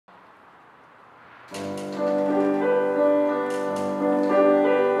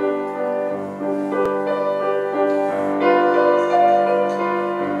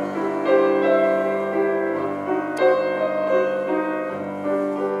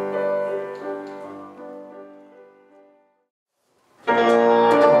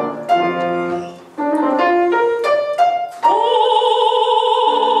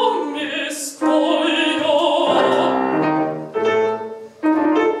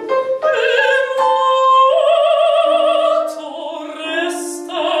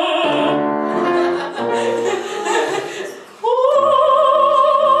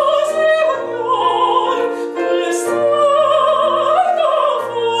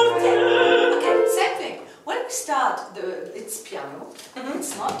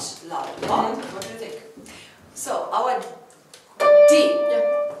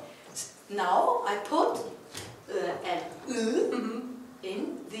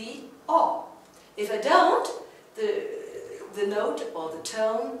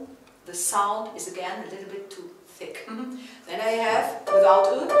Then I have, without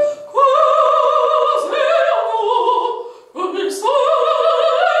U,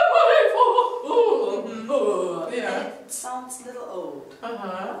 and it sounds a little old.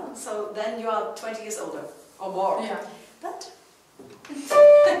 So then you are 20 years older or more. Yeah. But you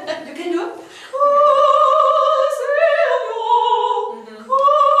can do it.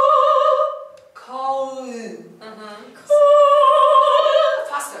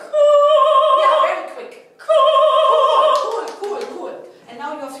 Faster. Yeah, very quick. Cool. And now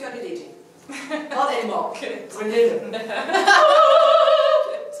you're fioriletti. Not anymore. Yeah.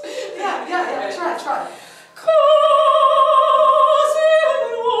 Try.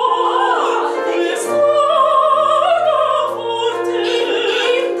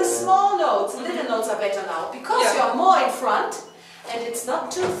 Even the small notes, little notes are better now because you're more in front and it's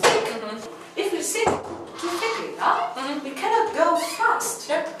not too thick. If we sing too thickly, we cannot go fast.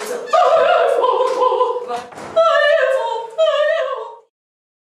 So,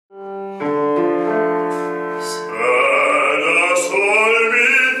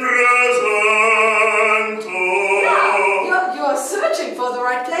 you're searching for the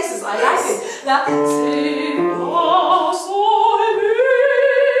right places. I like it. Not me.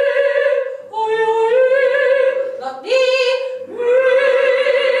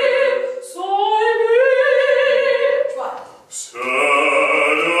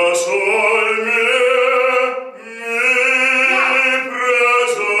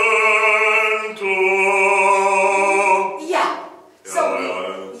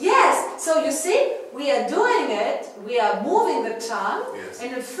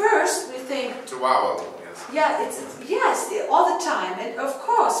 And at first we think to wow, yes, all the time. And of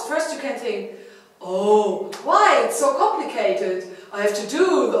course, first you can think, oh, why it's so complicated? I have to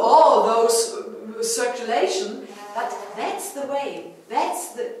do all those circulation. But that's the way. That's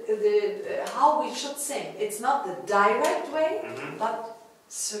the how we should sing. It's not the direct way, but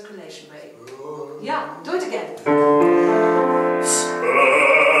circulation way. Yeah, do it again.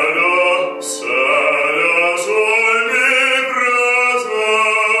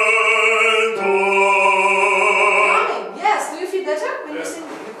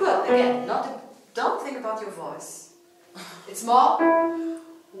 Again, don't think about your voice. It's more.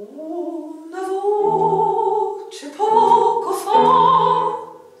 Una voce poco fa.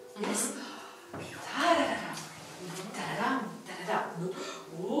 Yes.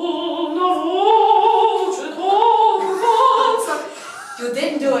 Una voce poco fa. You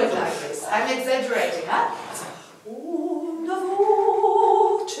didn't do it like this. I'm exaggerating, huh? Una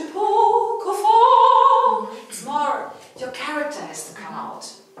voce poco fa. It's more. Your character has to come out.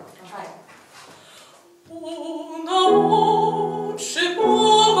 Right. Good.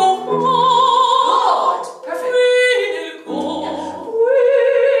 Perfect. Yeah.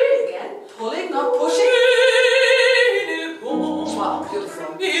 Again. Pulling, not pushing. Wow, beautiful.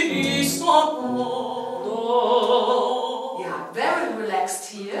 Yeah, very relaxed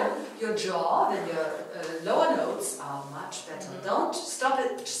here. Your jaw and your lower notes are much better. Don't stop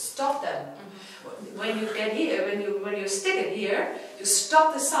it. Stop them. When you get here, when you stick it here, you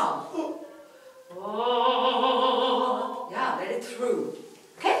stop the sound. Yeah, let it through.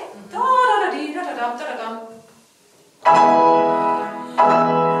 Okay?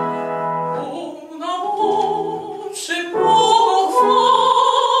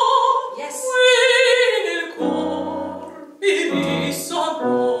 Yes.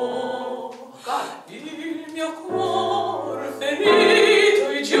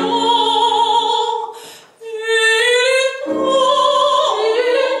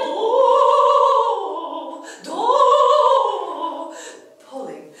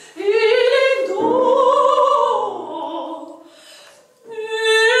 Pulling.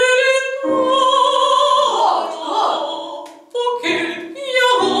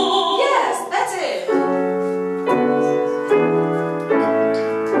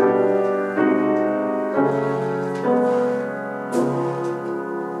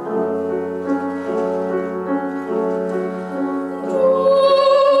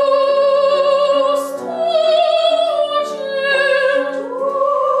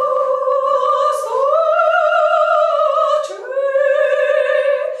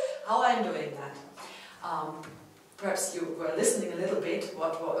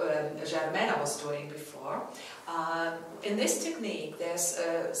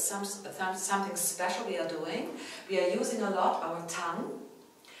 something special we are doing. We are using a lot our tongue,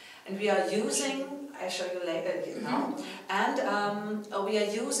 and we are using, I'll show you later, you know, and we are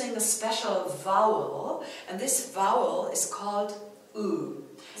using a special vowel, and this vowel is called U.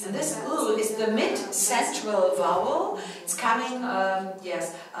 And this U is the mid-central vowel. It's coming,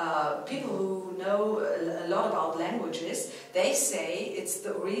 people who know a lot about languages, they say it's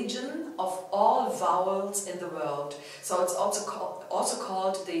the origin of all vowels in the world. So it's also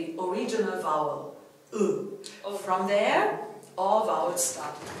called the original vowel, U. From there, all vowels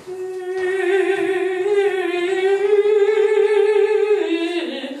start.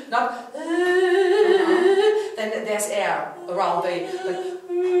 Not, then there's air around the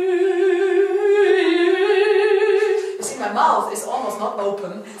my mouth is almost not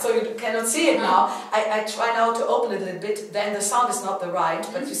open, so you cannot see it now. I try now to open it a little bit, then the sound is not the right,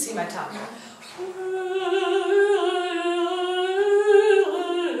 but you see my tongue.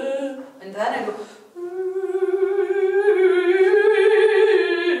 And then I go.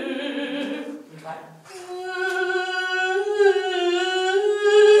 You got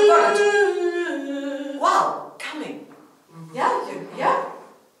it. Wow, coming. Yeah, yeah.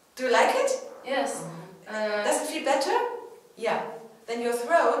 Do you like it? Yes. Does it feel better? Yeah. Then your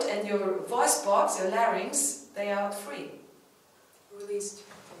throat and your voice box, your larynx, they are free. Released.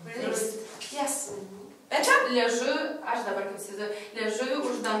 Released. Yes. Better? Liežu, aš dabar kaip įsivaizduoju, liežu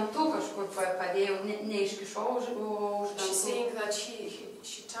už dantų kažkur padėjau, neiškišau už dantų. She's saying that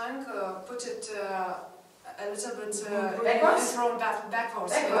she tongue put it a little bit backwards? thrown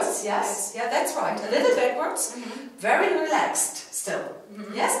backwards. Backwards, yes. Yeah, that's right. A little backwards. Very relaxed still.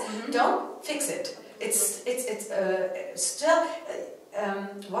 Yes? Don't fix it. It's still,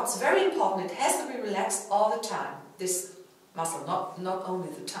 what's very important, it has to be relaxed all the time, this muscle, not only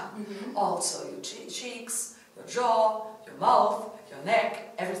the tongue, also your cheeks, your jaw, your mouth, your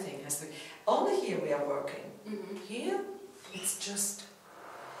neck, everything has to be, only here we are working. Here, it's just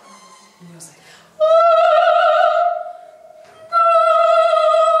music.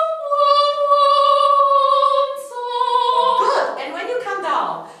 Good, and when you come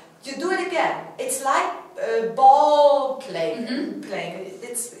down, you do it again. It's like ball playing.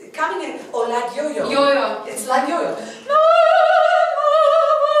 It's coming in, or like yo-yo. Yo-yo. It's like yo-yo.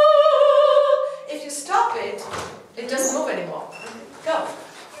 If you stop it, it doesn't move anymore. Go.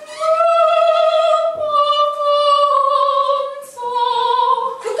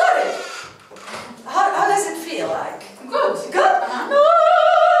 You got it. How does it feel like? Good. Good?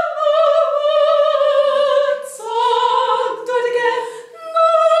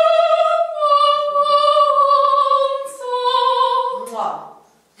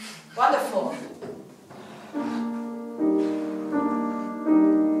 Wonderful.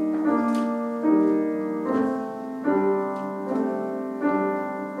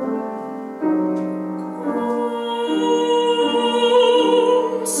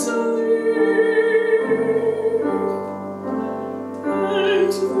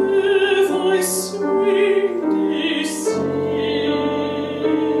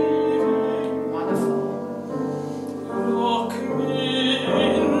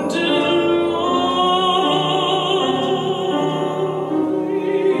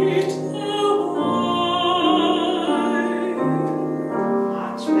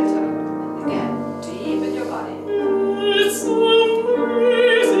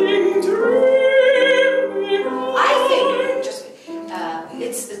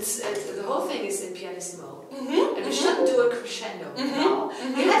 The whole thing is in pianissimo, and we shouldn't do a crescendo now.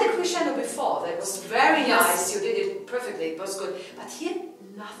 You had a crescendo before, that was very nice, you did it perfectly, it was good, but here,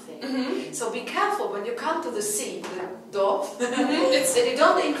 nothing. So be careful when you come to the C, the do, that you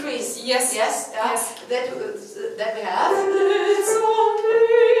don't increase. Yes. Yes, Yes. That we have.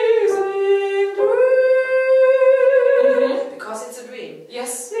 Because it's a dream.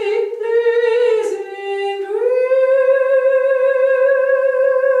 Yes.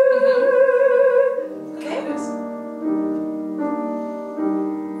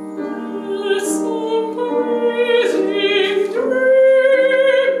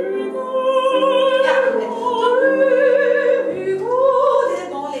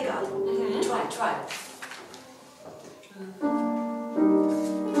 Try.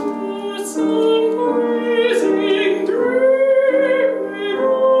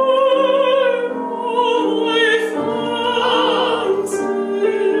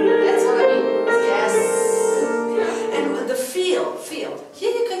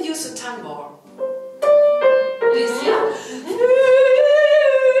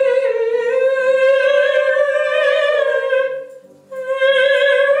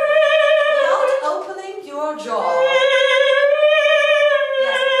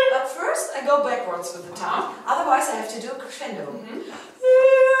 go backwards with the tongue. Otherwise, I have to do a crescendo.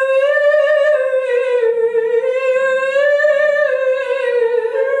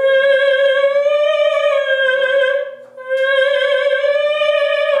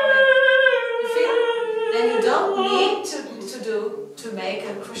 To make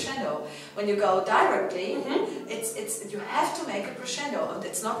a crescendo. When you go directly, you have to make a crescendo, and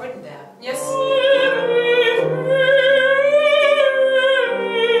it's not written there. Yes.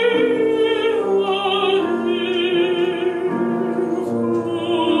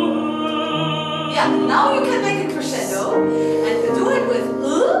 Yeah, now you can make a crescendo and do it with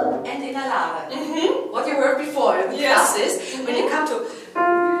and inhalare. What you heard before in the classes, when you come to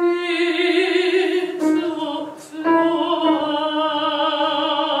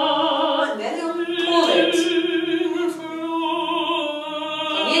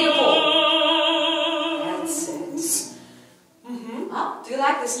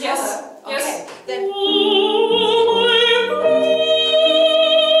this color? Yes. Okay. Yes. Then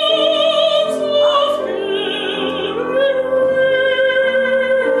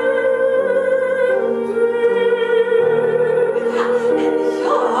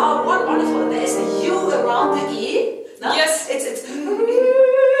wonderful. There is a U around the E. No? Yes. It's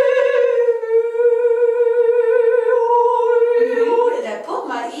and I put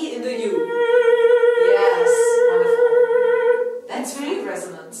my E in the U. Yes, wonderful. That's free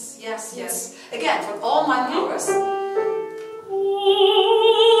resonance. Yes, yes. Again, from all my powers.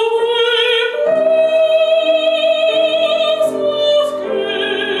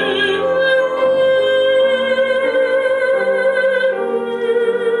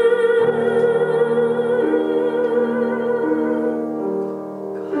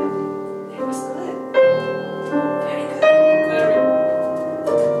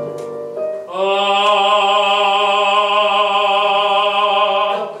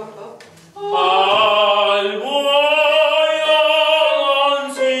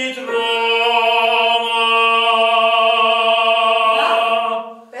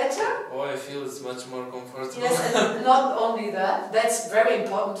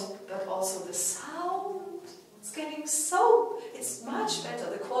 It's much better.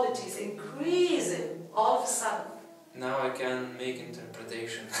 The quality is increasing all of a sudden. Now I can make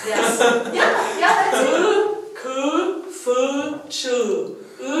interpretation. Yes. Yeah, that's it.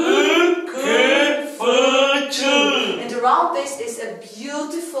 And around this is a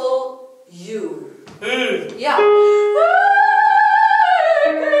beautiful U. Yeah.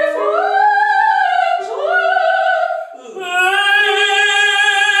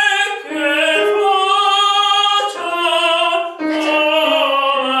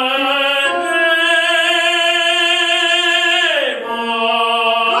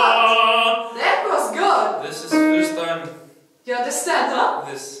 You understand, huh?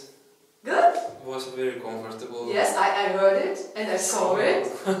 This good? Was very comfortable. Yes, I heard it and I saw it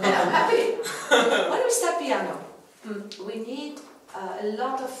and I'm happy. When we start piano, we need a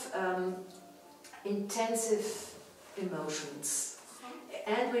lot of intensive emotions,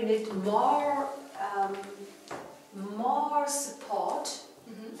 and we need more support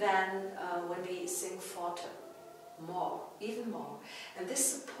than when we sing forte. Even more. And this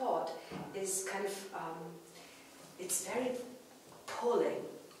support is kind of it's very pulling,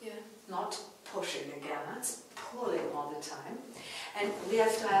 not pushing again, it's pulling all the time. And we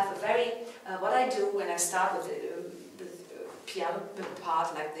have to have a very, what I do when I start with the piano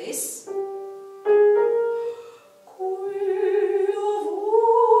part like this.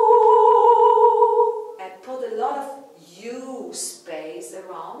 I put a lot of U space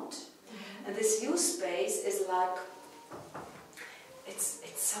around, and this U space is like, it's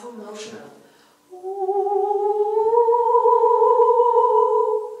so emotional.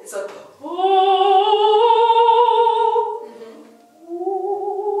 It's like,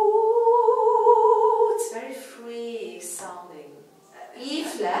 it's very free sounding. E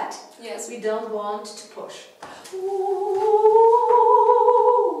flat, yes, we don't want to push.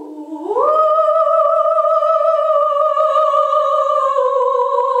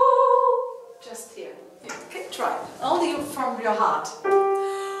 Just here. Okay, try. Only from your heart.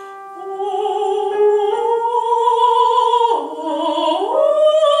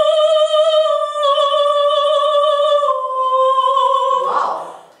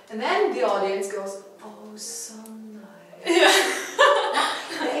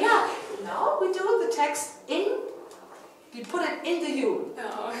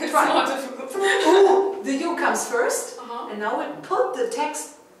 First, and now we put the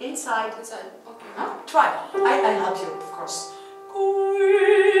text inside. Okay. Try. I help you, of course.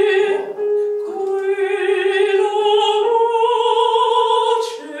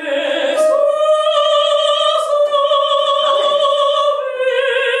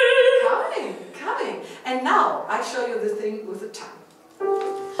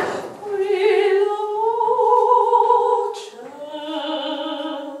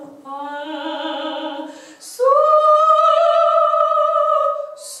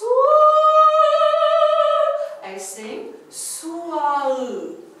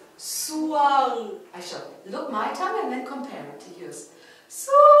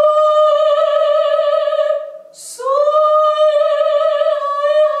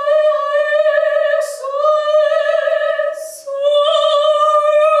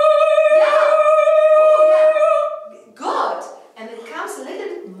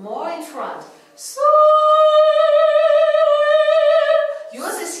 little bit more in front. So,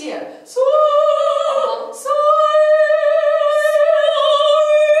 yours is here. So, so.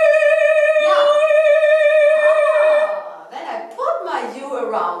 Yeah. Then I put my U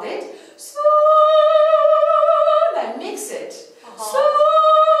around it. So, and I mix it. So,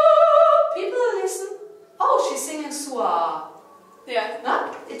 people listen. Oh, she's singing soir. Yeah.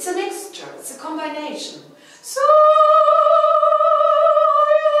 No? It's a mixture. It's a combination. So.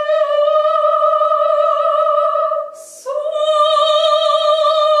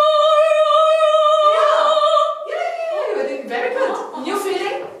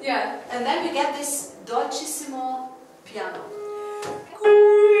 And then we get this dolcissimo piano.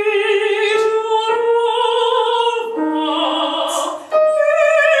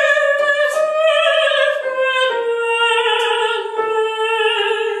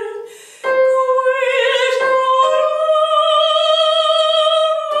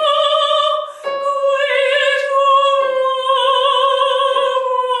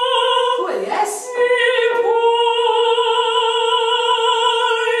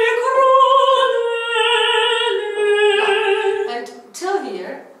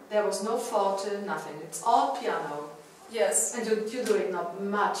 Nothing. It's all piano. Yes. And you do it not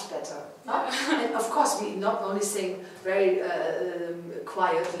much better. No? And of course, we not only sing very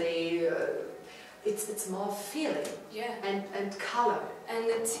quietly. It's more feeling. Yeah. And color. And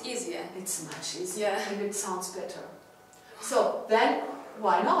it's easier. It's much easier. Yeah. And it sounds better. So then,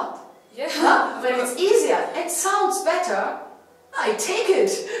 why not? Yeah. Huh? When it's easier, it sounds better. I take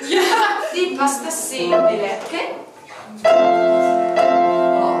it. Yeah. Di pasta simile. Okay.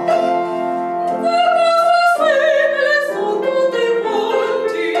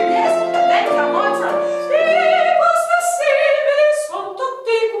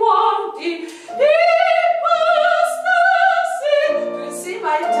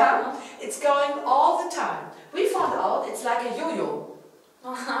 It's like a yo-yo.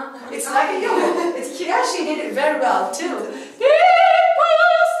 It's like a yo-yo. Yeah, she did it very well too.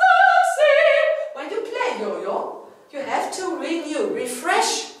 When you play yo-yo, you have to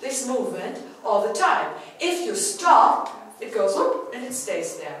refresh this movement all the time. If you stop, it goes up and it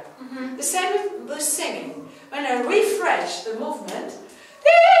stays there. The same with singing. When I refresh the movement,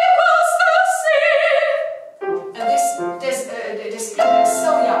 and this is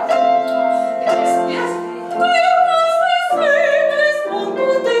so young.